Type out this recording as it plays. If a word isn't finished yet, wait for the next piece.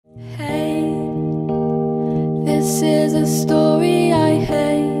This is a story I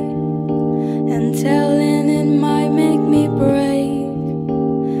hate, and telling it might make me brave,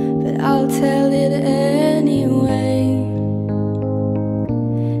 but I'll tell it anyway.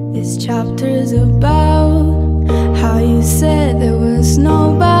 This chapter's about how you said there was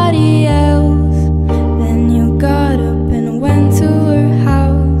nobody else. Then you got up and went to her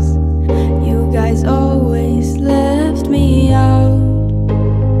house. You guys always left me out.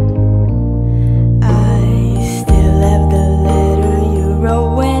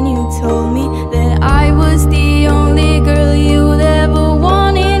 Told me that I was the only girl you'd ever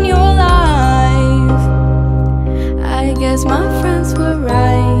want in your life. I guess my friends were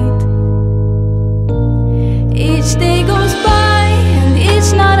right. Each day goes by and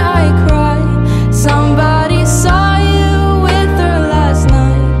each night I cry. Somebody saw you with her last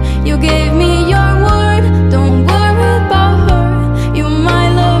night. You gave me your word, don't worry about her. You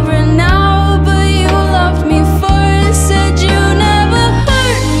might love her now, but you loved me first. Said you never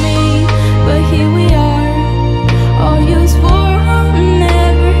hurt me, but here we are, all used for a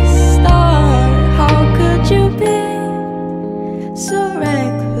never start. How could you be so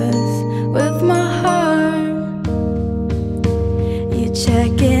reckless with my heart? You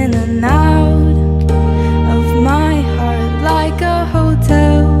check in and out of my heart like a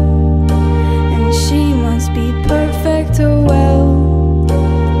hotel, and she must be perfect or well.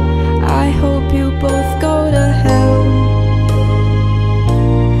 I hope you both go to hell.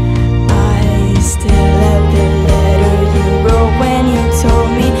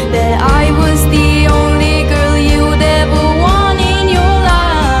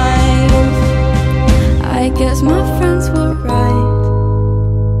 Guess my friends were right.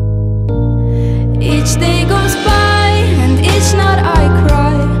 Each day goes by and each night I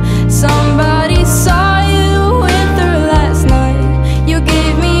cry. Somebody saw you with her last night. You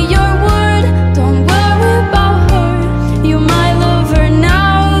gave me your word, don't worry about her. You might love her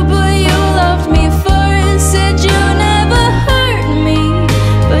now, but you loved me first. Said you never hurt me,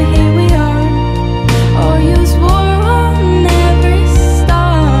 but here we are, all used for a never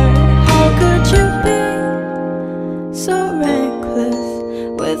start. How could you be so reckless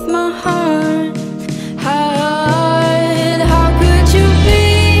with my heart? How could you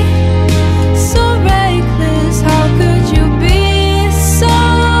be so reckless? How could you be so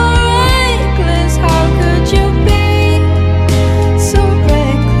reckless? How could you be so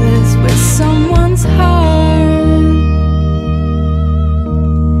reckless with someone's heart?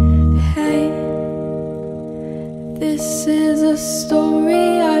 Hey, this is a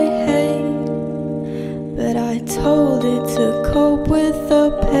story I hate, but I told it to cope with the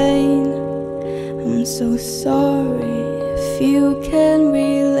pain. I'm so sorry if you can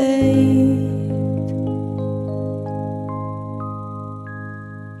relate.